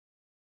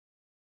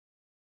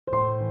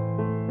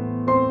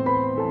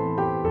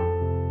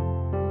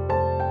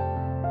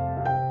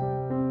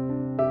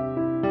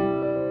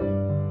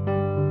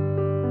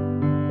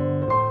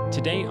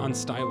Today on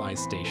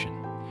Stylized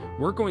Station,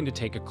 we're going to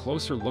take a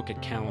closer look at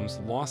Callum's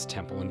Lost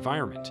Temple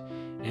environment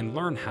and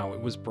learn how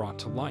it was brought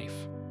to life.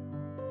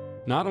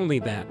 Not only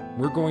that,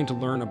 we're going to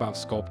learn about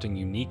sculpting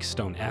unique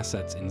stone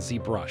assets in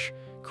Zbrush,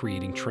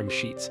 creating trim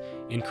sheets,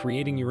 and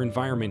creating your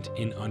environment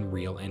in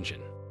Unreal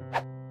Engine.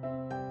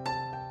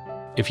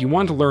 If you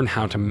want to learn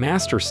how to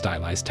master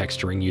stylized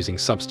texturing using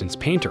Substance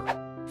Painter,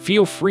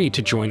 feel free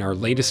to join our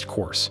latest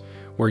course,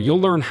 where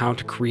you'll learn how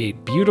to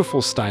create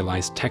beautiful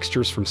stylized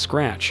textures from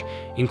scratch,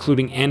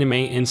 including anime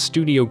and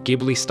Studio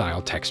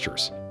Ghibli-style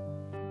textures.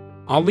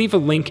 I'll leave a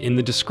link in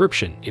the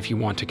description if you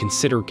want to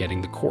consider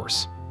getting the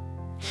course.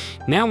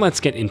 Now let's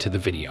get into the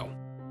video.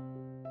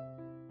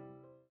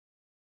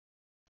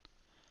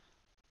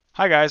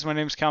 Hi guys, my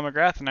name is Callum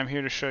and I'm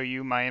here to show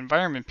you my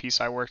environment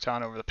piece I worked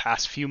on over the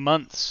past few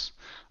months.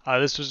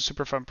 This was a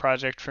super fun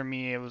project for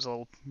me. It was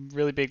a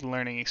really big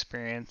learning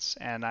experience,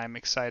 and I'm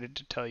excited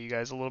to tell you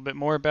guys a little bit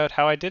more about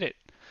how I did it.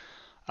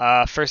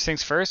 First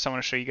things first, I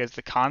want to show you guys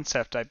the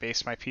concept I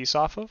based my piece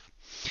off of.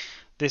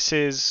 This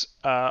is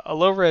a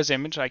low-res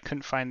image. I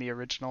couldn't find the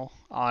original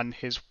on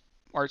his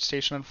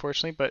Artstation,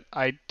 unfortunately, but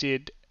I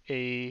did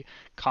a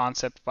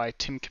concept by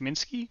Tim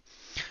Kaminski.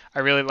 I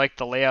really liked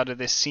the layout of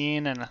this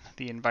scene and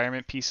the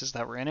environment pieces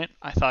that were in it.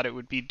 I thought it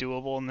would be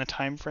doable in the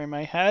time frame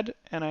I had,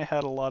 and I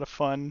had a lot of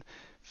fun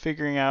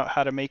figuring out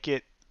how to make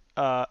it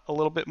a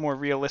little bit more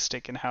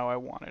realistic in how I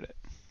wanted it.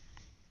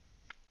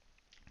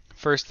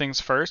 First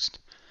things first,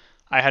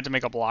 I had to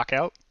make a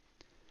blockout.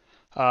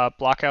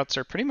 Blockouts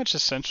are pretty much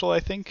essential,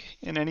 I think,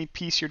 in any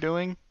piece you're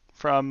doing,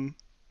 from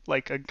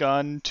like a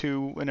gun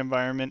to an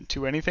environment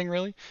to anything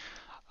really.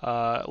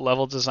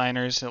 Level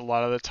designers a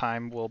lot of the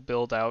time will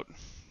build out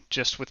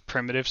just with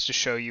primitives to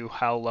show you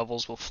how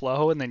levels will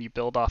flow, and then you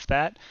build off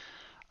that.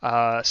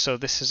 So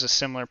this is a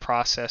similar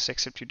process,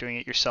 except you're doing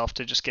it yourself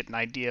to just get an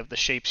idea of the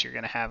shapes you're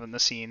going to have in the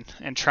scene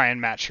and try and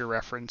match your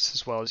reference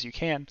as well as you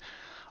can.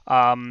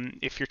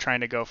 If you're trying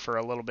to go for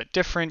a little bit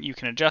different, you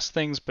can adjust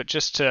things, but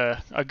just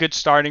to a good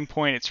starting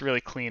point, it's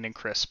really clean and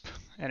crisp,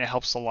 and it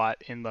helps a lot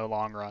in the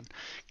long run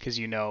because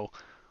you know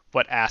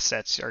what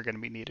assets are going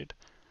to be needed.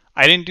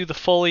 I didn't do the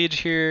foliage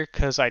here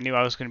because I knew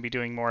I was going to be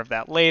doing more of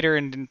that later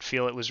and didn't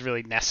feel it was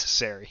really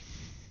necessary.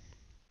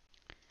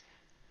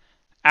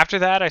 After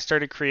that, I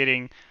started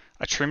creating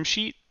a trim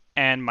sheet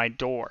and my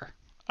door.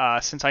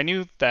 Since I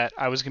knew that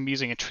I was going to be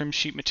using a trim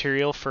sheet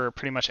material for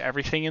pretty much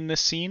everything in this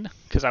scene,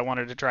 because I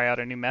wanted to try out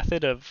a new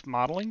method of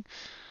modeling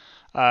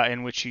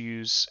in which you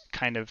use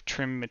kind of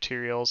trim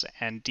materials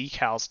and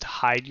decals to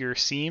hide your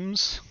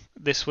seams.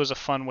 This was a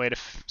fun way to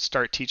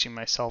start teaching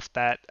myself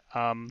that.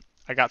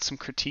 I got some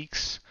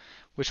critiques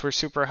which were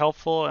super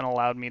helpful and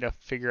allowed me to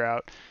figure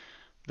out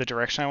the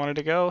direction I wanted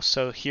to go.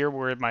 So here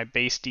were my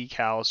base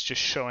decals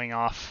just showing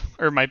off,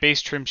 or my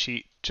base trim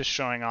sheet just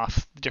showing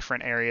off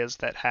different areas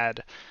that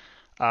had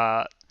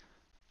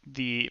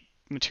the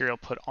material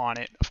put on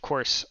it. Of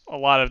course, a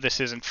lot of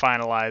this isn't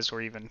finalized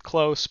or even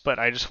close, but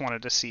I just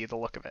wanted to see the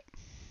look of it.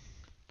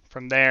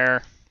 From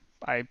there,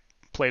 I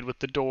played with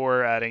the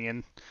door, adding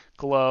in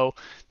glow.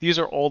 These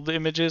are old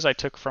images I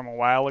took from a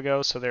while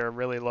ago, so they were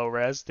really low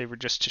res. They were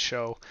just to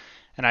show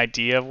an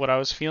idea of what I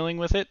was feeling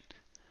with it.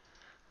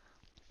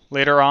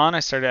 Later on,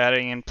 I started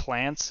adding in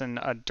plants and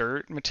a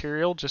dirt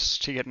material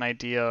just to get an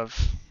idea of,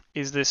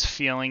 is this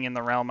feeling in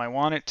the realm I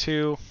want it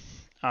to?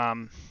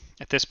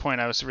 At this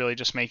point, I was really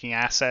just making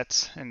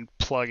assets and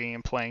plugging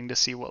and playing to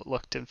see what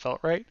looked and felt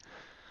right.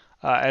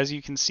 As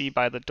you can see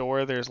by the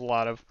door, there's a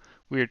lot of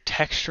weird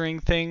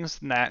texturing things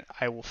that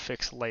I will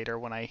fix later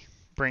when I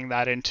bring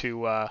that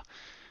into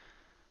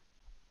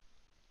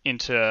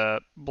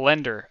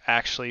Blender,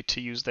 actually, to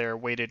use their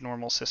weighted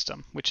normal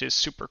system, which is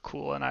super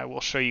cool, and I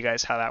will show you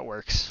guys how that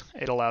works.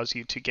 It allows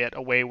you to get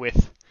away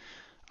with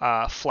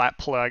flat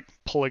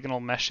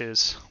polygonal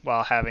meshes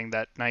while having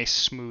that nice,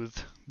 smooth,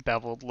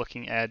 beveled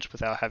looking edge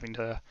without having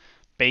to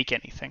bake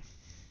anything.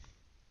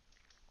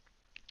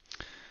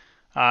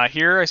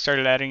 Here I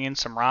started adding in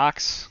some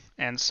rocks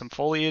and some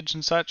foliage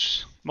and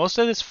such. Most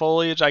of this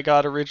foliage I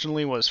got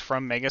originally was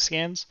from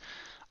Megascans.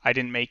 I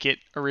didn't make it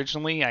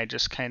originally. I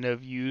just kind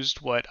of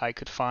used what I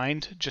could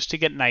find just to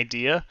get an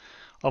idea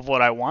of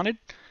what I wanted.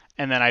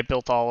 And then I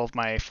built all of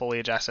my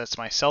foliage assets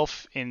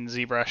myself in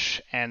Zbrush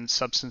and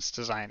Substance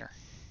Designer.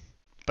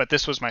 But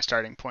this was my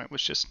starting point,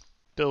 was just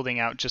building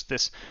out just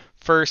this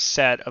first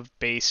set of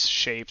base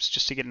shapes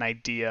just to get an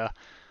idea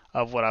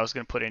of what I was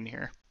going to put in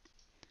here.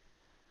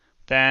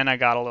 Then I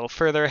got a little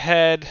further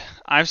ahead.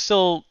 I'm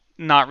still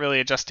not really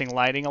adjusting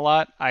lighting a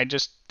lot. I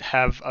just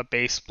have a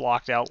base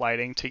blocked out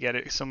lighting to get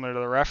it similar to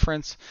the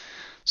reference.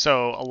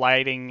 So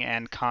lighting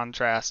and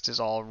contrast is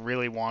all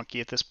really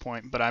wonky at this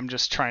point, but I'm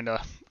just trying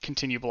to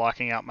continue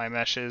blocking out my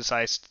meshes.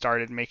 I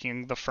started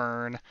making the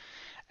fern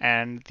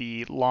and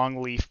the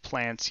long leaf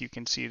plants you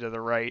can see to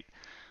the right.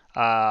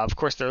 Of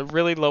course, they're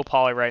really low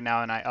poly right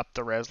now, and I up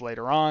the res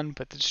later on,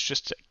 but it's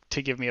just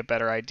to give me a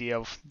better idea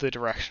of the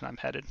direction I'm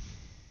headed.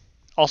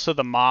 Also,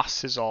 the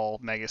moss is all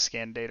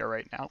Megascan data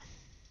right now.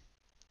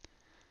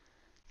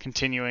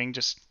 Continuing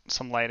just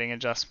some lighting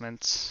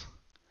adjustments.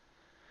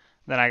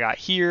 Then I got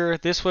here.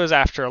 This was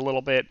after a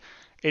little bit.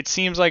 It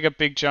seems like a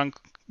big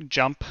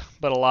jump,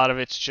 but a lot of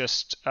it's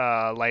just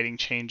lighting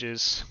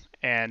changes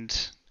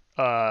and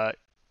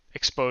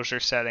exposure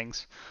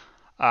settings.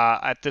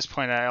 At this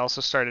point, I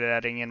also started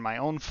adding in my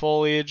own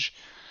foliage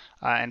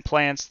and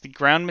plants. The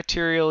ground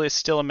material is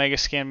still a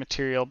Megascan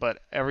material,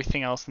 but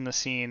everything else in the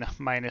scene,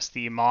 minus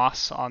the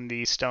moss on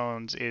the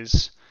stones,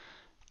 is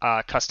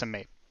custom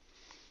made.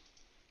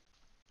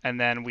 And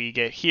then we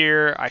get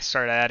here, I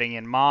start adding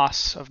in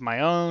moss of my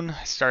own.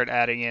 I start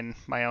adding in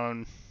my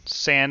own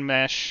sand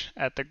mesh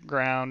at the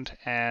ground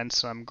and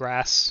some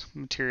grass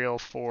material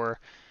for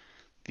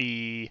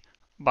the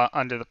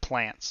under the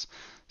plants.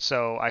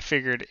 So I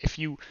figured if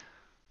you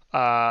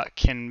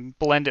can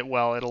blend it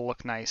well, it'll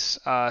look nice.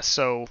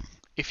 So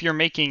if you're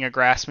making a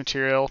grass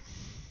material,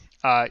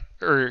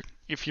 or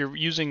if you're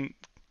using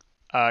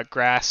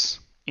grass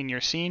in your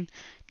scene,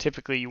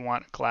 typically you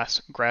want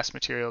grass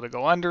material to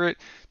go under it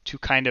to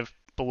kind of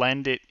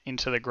blend it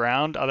into the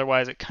ground.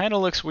 Otherwise, it kind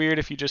of looks weird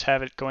if you just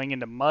have it going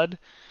into mud.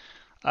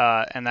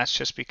 And that's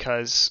just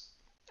because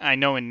I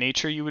know in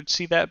nature you would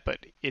see that, but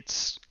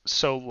it's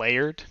so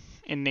layered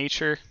in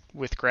nature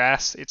with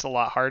grass, it's a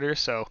lot harder.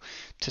 So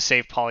to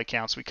save poly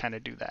counts, we kind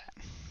of do that.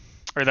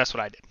 Or that's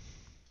what I did.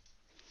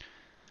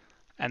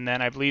 And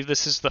then I believe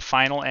this is the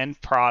final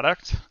end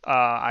product.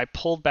 I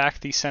pulled back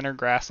the center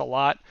grass a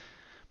lot.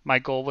 My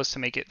goal was to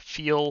make it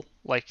feel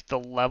like the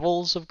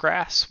levels of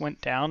grass went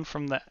down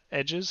from the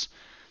edges.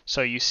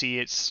 So you see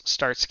it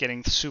starts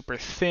getting super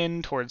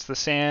thin towards the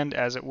sand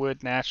as it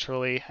would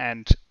naturally,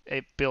 and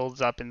it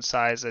builds up in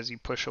size as you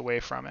push away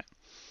from it.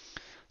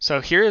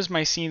 So here is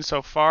my scene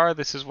so far.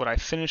 This is what I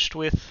finished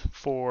with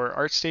for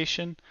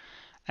Artstation,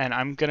 and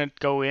I'm going to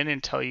go in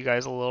and tell you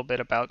guys a little bit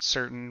about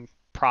certain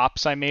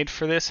props I made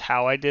for this,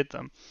 how I did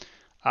them.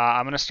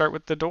 I'm going to start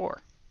with the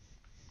door.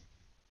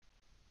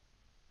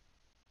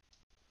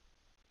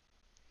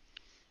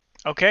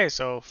 Okay,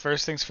 so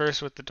first things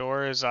first with the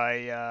door is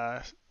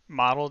I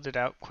modeled it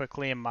out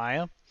quickly in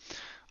Maya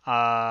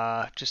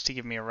just to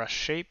give me a rough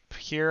shape.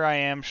 Here I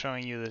am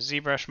showing you the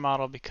Zbrush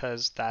model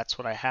because that's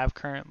what I have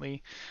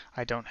currently.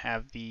 I don't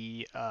have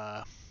the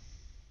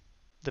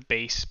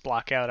base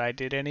blockout I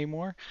did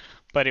anymore,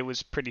 but it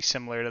was pretty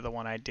similar to the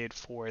one I did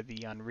for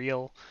the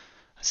Unreal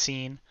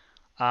scene.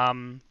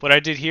 What I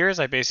did here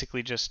is I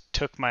basically just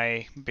took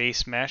my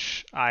base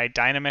mesh, I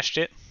dynameshed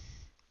it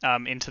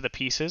into the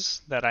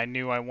pieces that I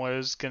knew I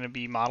was going to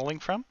be modeling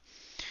from,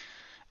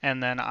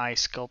 and then I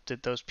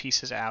sculpted those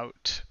pieces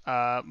out.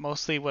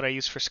 Mostly what I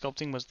used for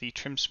sculpting was the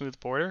Trim Smooth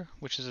Border,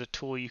 which is a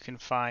tool you can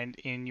find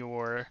in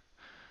your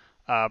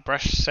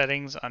brush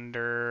settings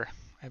under,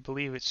 I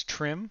believe it's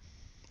Trim.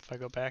 If I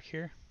go back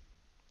here,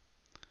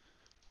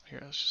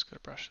 let's just go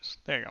to brushes.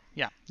 There you go.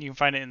 Yeah, you can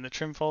find it in the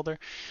trim folder.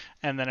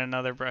 And then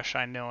another brush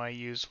I know I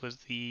used was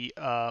the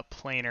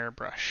planar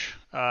brush.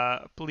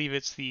 I believe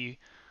it's the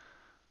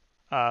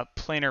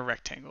planar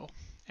rectangle,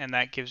 and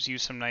that gives you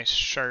some nice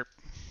sharp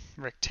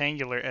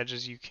rectangular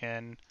edges you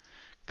can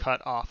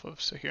cut off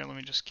of. So here, let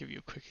me just give you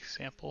a quick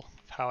example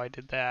of how I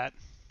did that.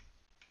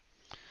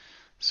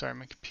 Sorry,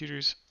 my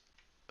computer's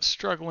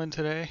struggling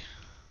today.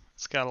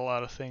 It's got a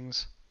lot of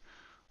things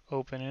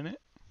open in it.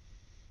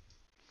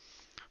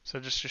 So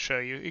just to show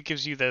you, it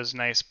gives you those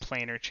nice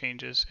planar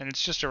changes, and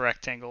it's just a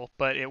rectangle,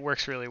 but it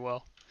works really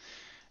well.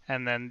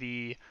 And then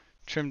the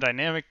Trim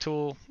Dynamic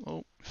tool,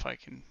 if I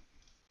can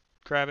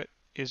grab it,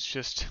 is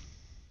just a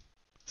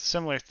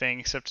similar thing,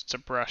 except it's a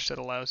brush that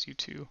allows you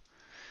to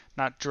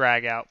not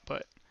drag out,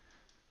 but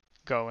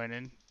go in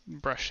and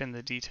brush in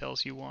the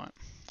details you want.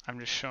 I'm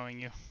just showing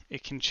you.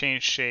 It can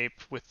change shape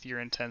with your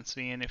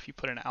intensity, and if you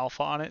put an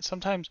alpha on it,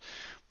 sometimes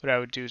what I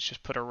would do is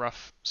just put a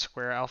rough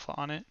square alpha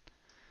on it,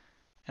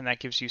 and that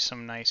gives you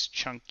some nice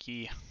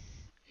chunky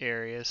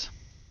areas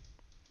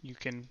you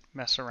can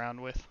mess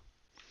around with.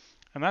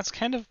 And that's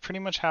kind of pretty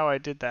much how I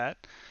did that.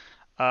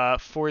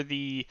 For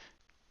the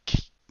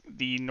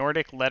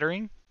Nordic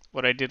lettering,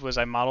 what I did was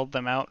I modeled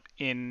them out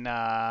in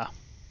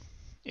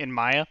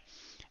Maya,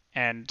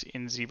 and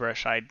in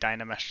ZBrush I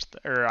dynameshed,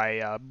 or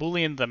I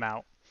booleaned them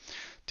out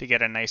to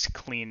get a nice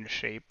clean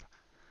shape.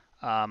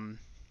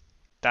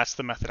 That's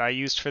the method I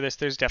used for this.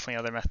 There's definitely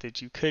other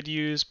methods you could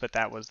use, but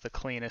that was the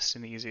cleanest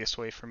and easiest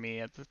way for me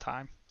at the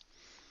time.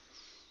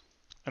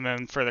 And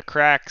then for the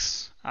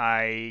cracks,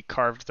 I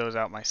carved those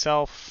out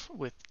myself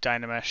with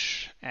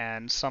Dynamesh,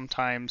 and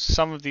sometimes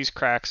some of these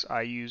cracks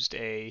I used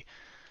a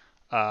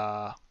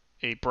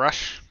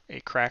brush,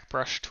 a crack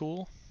brush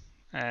tool,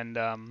 and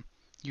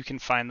you can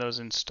find those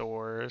in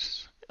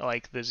stores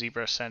like the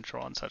Zebra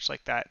Central and such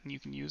like that, and you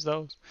can use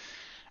those.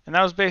 And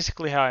that was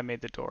basically how I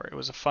made the door. It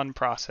was a fun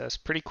process,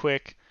 pretty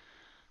quick.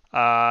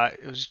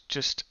 It was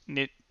just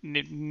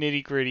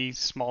nitty gritty,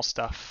 small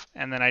stuff.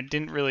 And then I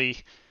didn't really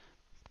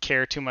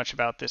care too much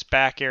about this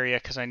back area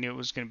because I knew it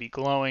was going to be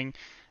glowing,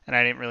 and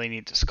I didn't really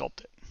need to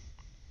sculpt it.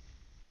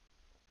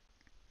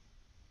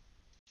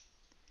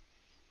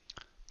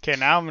 Okay,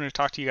 now I'm going to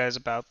talk to you guys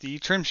about the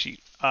trim sheet.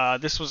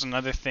 This was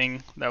another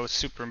thing that was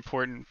super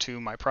important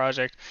to my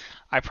project.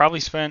 I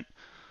probably spent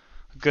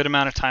a good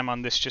amount of time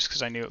on this just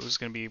because I knew it was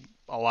going to be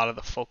a lot of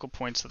the focal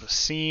points of the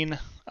scene.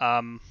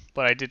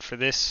 What I did for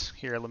this,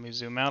 here, let me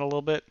zoom out a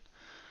little bit.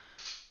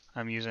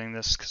 I'm using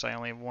this because I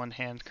only have one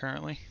hand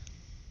currently.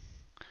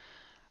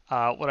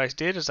 What I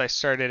did is I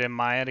started in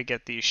Maya to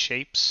get these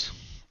shapes.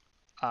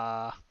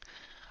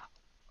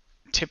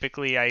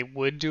 Typically I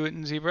would do it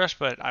in Zbrush,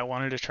 but I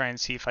wanted to try and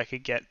see if I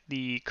could get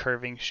the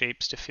curving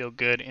shapes to feel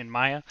good in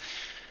Maya.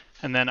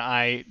 And then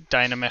I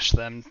Dynameshed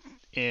them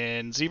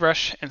in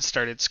Zbrush and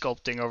started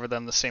sculpting over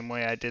them the same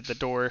way I did the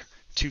door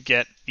to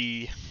get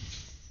the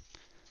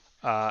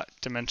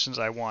dimensions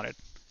I wanted.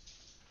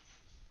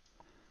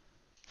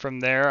 From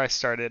there I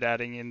started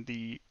adding in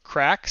the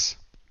cracks.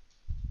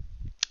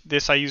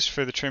 This I used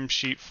for the trim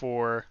sheet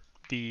for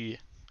the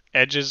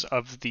edges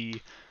of the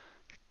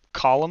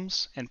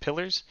columns and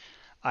pillars.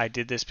 I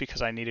did this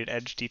because I needed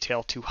edge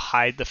detail to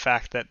hide the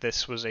fact that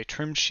this was a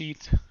trim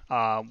sheet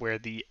where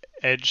the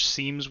edge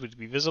seams would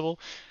be visible,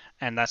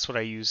 and that's what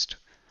I used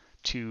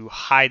to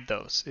hide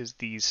those, is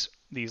these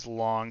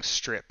long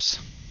strips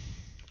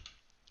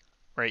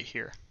right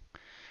here.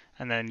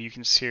 And then you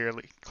can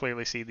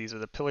clearly see these are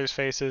the pillars'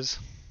 faces.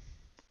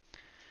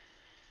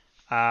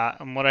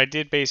 And what I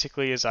did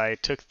basically is I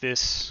took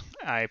this,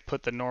 I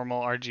put the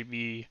normal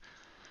RGB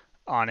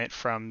on it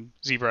from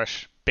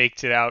Zbrush,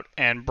 baked it out,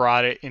 and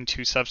brought it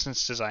into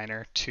Substance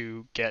Designer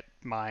to get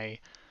my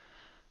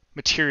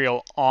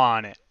material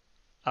on it.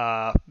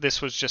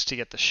 This was just to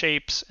get the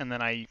shapes, and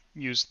then I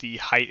used the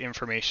height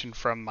information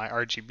from my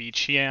RGB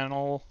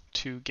channel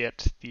to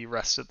get the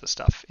rest of the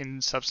stuff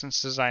in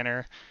Substance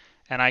Designer,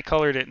 and I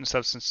colored it in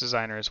Substance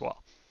Designer as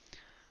well.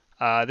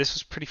 This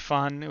was pretty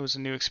fun. It was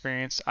a new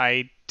experience.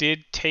 I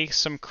did take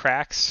some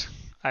cracks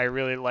I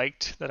really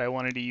liked that I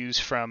wanted to use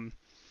from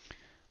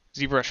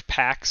ZBrush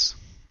packs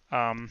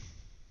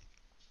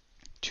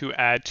to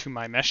add to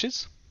my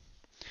meshes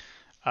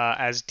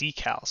as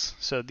decals.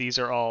 So these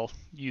are all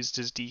used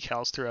as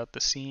decals throughout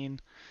the scene.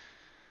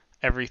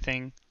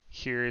 Everything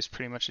here is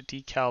pretty much a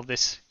decal.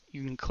 This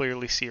you can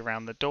clearly see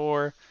around the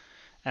door,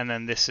 and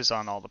then this is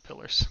on all the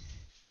pillars.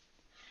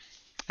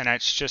 And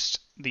it's just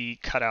the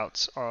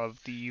cutouts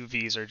of the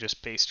UVs are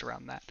just based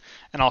around that.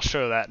 And I'll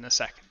show that in a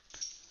second.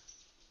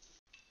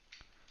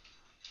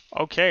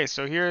 Okay,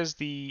 so here's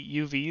the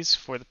UVs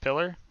for the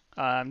pillar.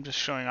 I'm just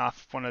showing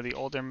off one of the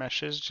older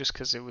meshes just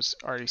because it was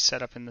already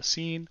set up in the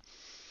scene.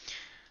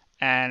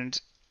 And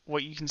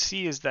what you can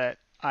see is that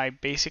I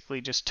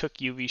basically just took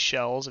UV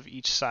shells of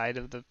each side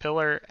of the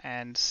pillar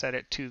and set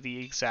it to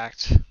the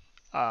exact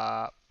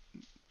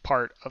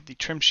part of the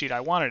trim sheet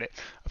I wanted it.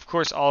 Of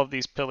course, all of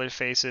these pillar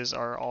faces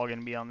are all going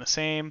to be on the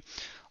same,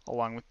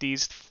 along with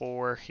these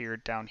four here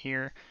down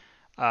here.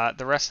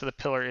 The rest of the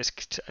pillar is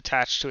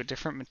attached to a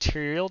different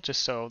material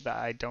just so that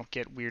I don't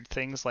get weird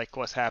things like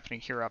what's happening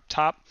here up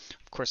top.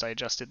 Of course, I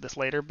adjusted this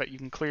later, but you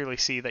can clearly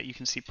see that you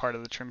can see part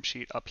of the trim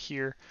sheet up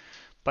here.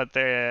 But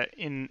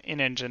in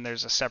Engine,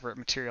 there's a separate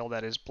material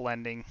that is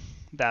blending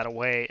that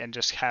away and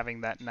just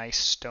having that nice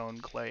stone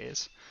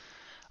glaze.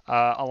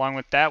 Along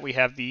with that, we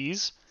have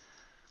these.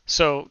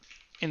 So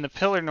in the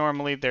pillar,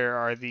 normally there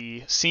are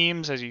the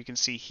seams, as you can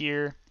see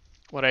here.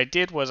 What I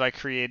did was I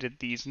created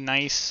these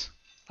nice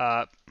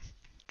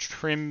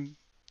trim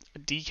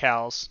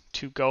decals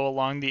to go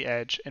along the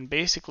edge and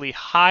basically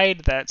hide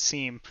that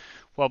seam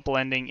while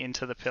blending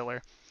into the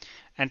pillar.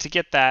 And to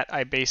get that,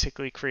 I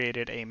basically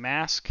created a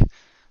mask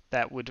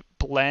that would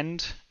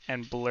blend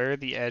and blur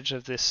the edge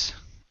of this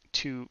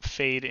to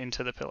fade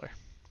into the pillar.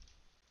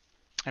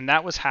 And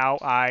that was how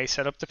I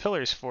set up the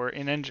pillars for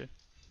in-engine.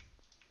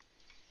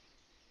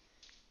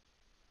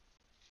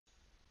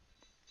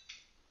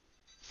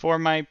 For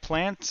my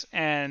plants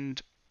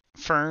and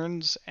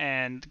ferns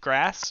and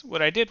grass,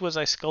 what I did was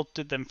I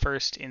sculpted them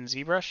first in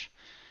ZBrush,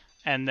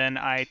 and then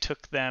I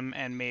took them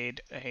and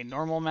made a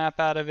normal map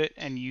out of it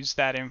and used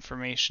that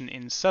information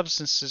in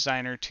Substance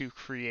Designer to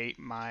create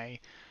my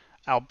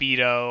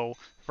albedo,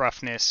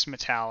 roughness,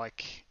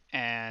 metallic,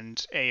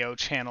 and AO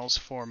channels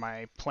for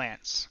my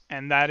plants.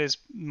 And that is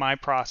my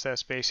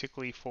process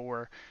basically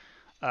for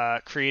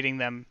creating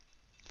them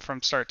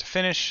from start to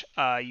finish.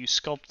 You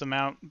sculpt them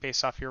out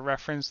based off your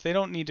reference. They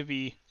don't need to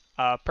be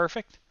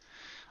perfect.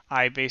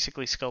 I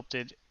basically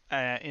sculpted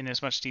in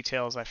as much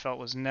detail as I felt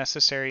was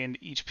necessary into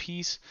each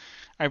piece.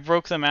 I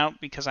broke them out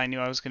because I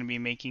knew I was going to be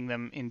making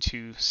them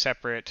into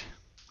separate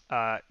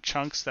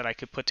chunks that I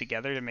could put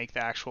together to make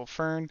the actual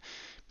fern,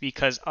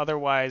 because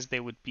otherwise they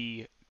would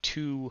be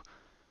too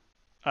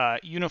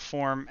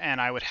uniform and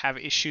I would have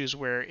issues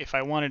where if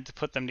I wanted to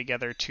put them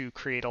together to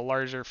create a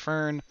larger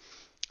fern,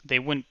 they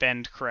wouldn't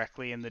bend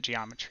correctly in the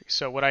geometry.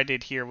 So what I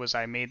did here was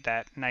I made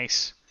that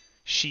nice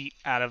sheet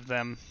out of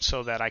them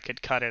so that I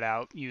could cut it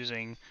out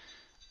using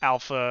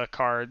alpha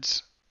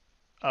cards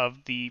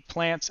of the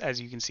plants, as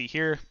you can see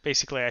here.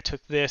 Basically, I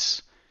took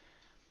this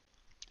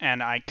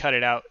and I cut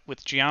it out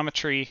with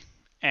geometry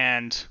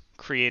and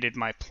created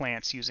my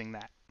plants using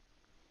that.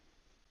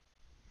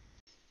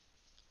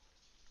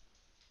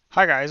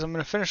 Hi guys, I'm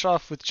going to finish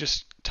off with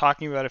just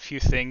talking about a few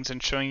things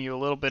and showing you a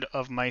little bit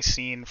of my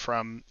scene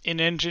from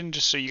in-engine,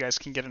 just so you guys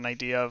can get an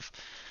idea of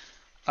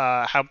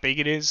how big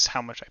it is,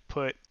 how much I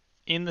put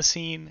in the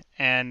scene,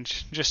 and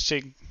just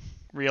to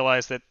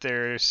realize that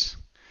it's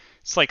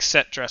like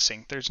set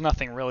dressing. There's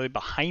nothing really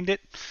behind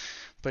it,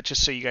 but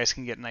just so you guys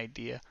can get an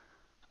idea.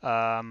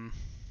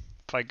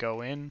 If I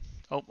go in,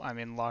 oh, I'm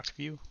in locked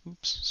view.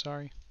 Oops,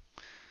 sorry.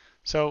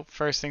 So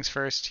first things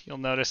first, you'll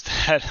notice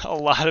that a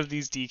lot of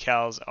these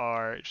decals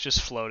are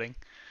just floating.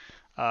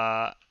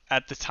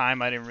 At the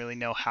time, I didn't really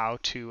know how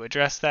to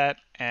address that,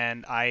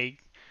 and I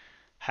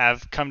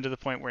have come to the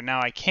point where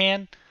now I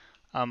can.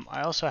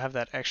 I also have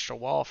that extra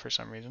wall for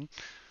some reason,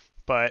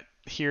 but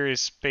here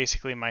is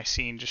basically my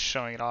scene, just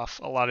showing it off.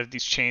 A lot of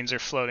these chains are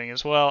floating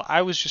as well.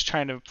 I was just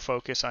trying to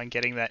focus on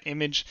getting that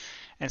image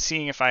and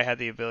seeing if I had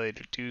the ability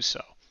to do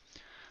so.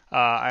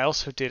 I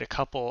also did a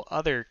couple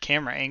other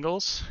camera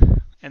angles,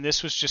 and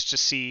this was just to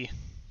see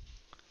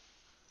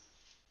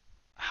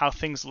how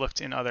things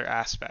looked in other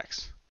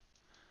aspects.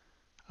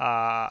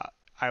 I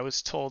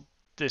was told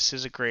this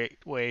is a great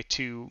way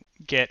to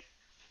get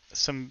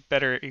some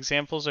better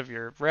examples of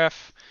your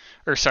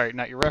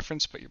not your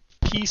reference, but your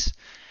piece,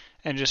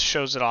 and just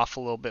shows it off a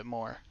little bit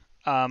more.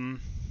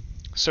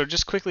 So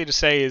just quickly to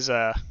say is,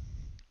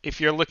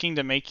 if you're looking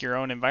to make your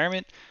own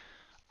environment,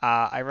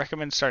 I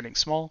recommend starting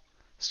small.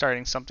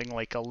 Starting something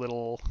like a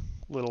little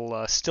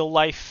still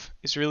life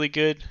is really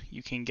good.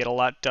 You can get a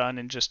lot done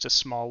in just a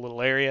small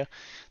little area.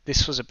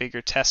 This was a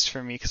bigger test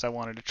for me because I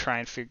wanted to try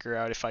and figure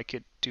out if I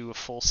could do a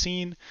full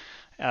scene,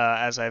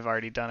 as I've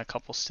already done a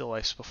couple still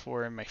lifes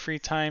before in my free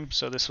time.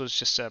 So this was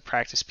just a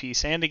practice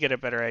piece and to get a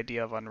better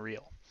idea of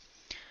Unreal.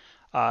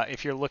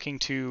 If you're looking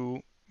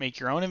to make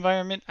your own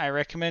environment, I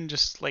recommend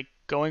just like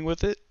going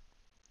with it.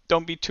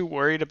 Don't be too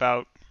worried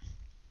about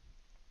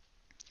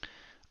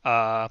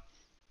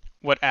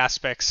what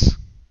aspects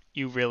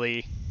you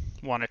really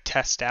want to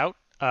test out.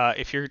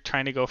 If you're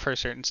trying to go for a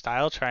certain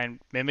style, try and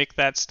mimic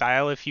that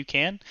style if you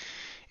can.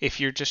 If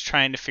you're just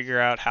trying to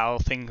figure out how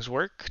things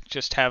work,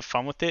 just have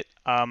fun with it.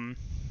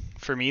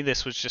 For me,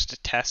 this was just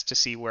a test to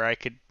see where I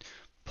could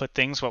put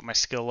things, what my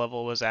skill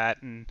level was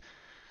at, and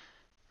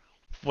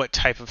what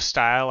type of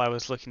style I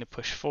was looking to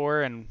push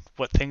for, and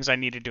what things I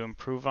needed to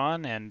improve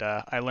on. And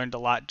I learned a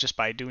lot just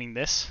by doing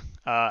this.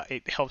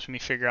 It helps me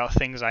figure out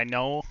things I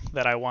know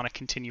that I want to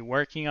continue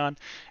working on,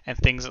 and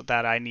things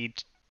that I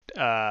need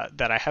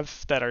that I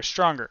have that are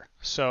stronger.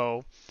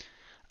 So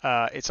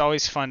it's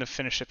always fun to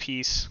finish a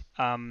piece.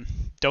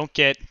 Don't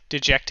get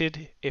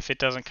dejected if it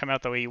doesn't come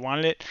out the way you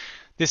wanted it.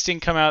 This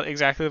didn't come out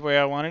exactly the way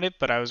I wanted it,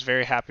 but I was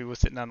very happy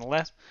with it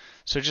nonetheless.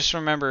 So just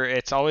remember,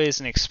 it's always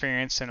an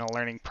experience and a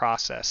learning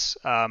process.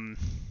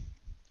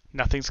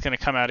 Nothing's going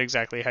to come out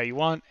exactly how you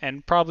want,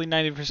 and probably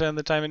 90% of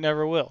the time it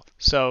never will.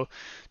 So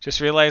just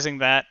realizing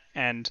that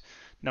and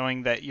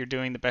knowing that you're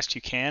doing the best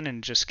you can,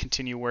 and just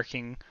continue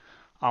working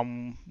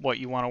on what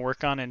you want to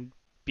work on and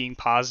being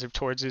positive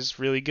towards is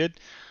really good.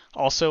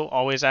 Also,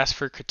 always ask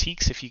for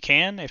critiques if you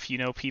can. If you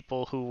know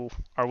people who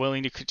are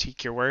willing to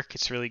critique your work,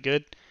 it's really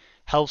good.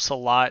 Helps a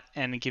lot,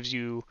 and it gives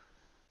you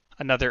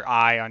another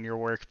eye on your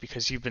work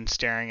because you've been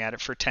staring at it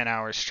for 10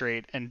 hours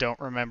straight and don't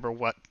remember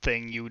what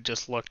thing you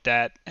just looked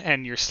at,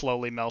 and you're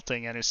slowly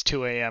melting and it's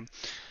 2 a.m.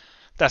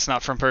 That's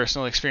not from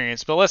personal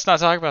experience, but let's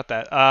not talk about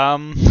that.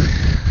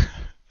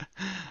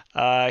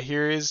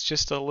 Here is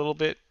just a little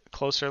bit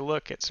closer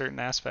look at certain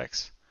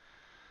aspects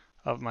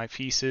of my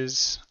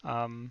pieces.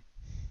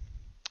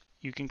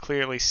 You can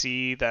clearly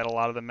see that a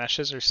lot of the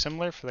meshes are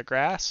similar for the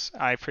grass.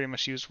 I pretty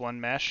much used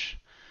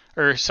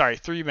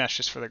three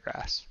meshes for the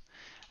grass.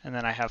 And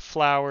then I have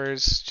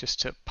flowers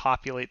just to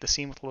populate the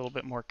scene with a little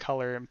bit more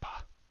color and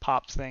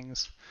pop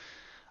things.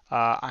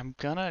 I'm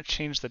gonna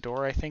change the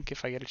door, I think,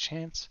 if I get a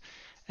chance.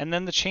 And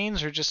then the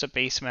chains are just a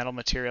base metal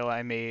material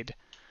I made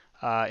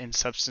in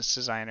Substance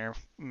Designer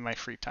in my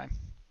free time.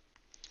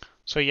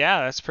 So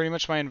yeah, that's pretty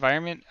much my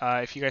environment.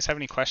 If you guys have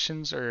any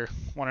questions or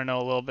want to know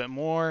a little bit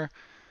more,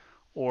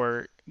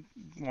 or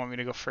want me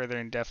to go further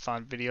in depth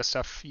on video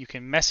stuff, you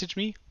can message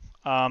me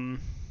on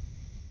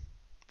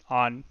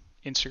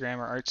Instagram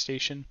or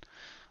Artstation.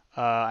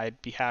 I'd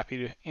be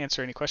happy to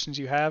answer any questions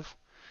you have.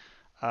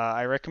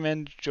 I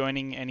recommend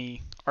joining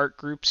any art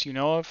groups you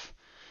know of.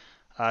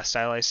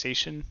 Stylized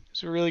Station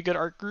is a really good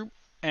art group,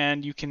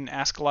 and you can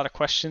ask a lot of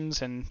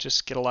questions and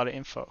just get a lot of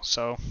info.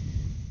 So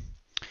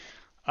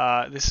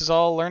this is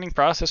all a learning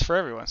process for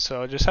everyone,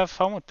 so just have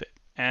fun with it.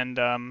 And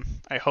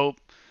I hope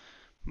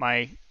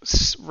my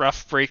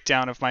rough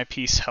breakdown of my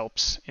piece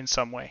helps in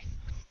some way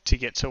to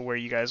get to where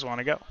you guys want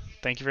to go.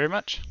 Thank you very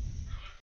much.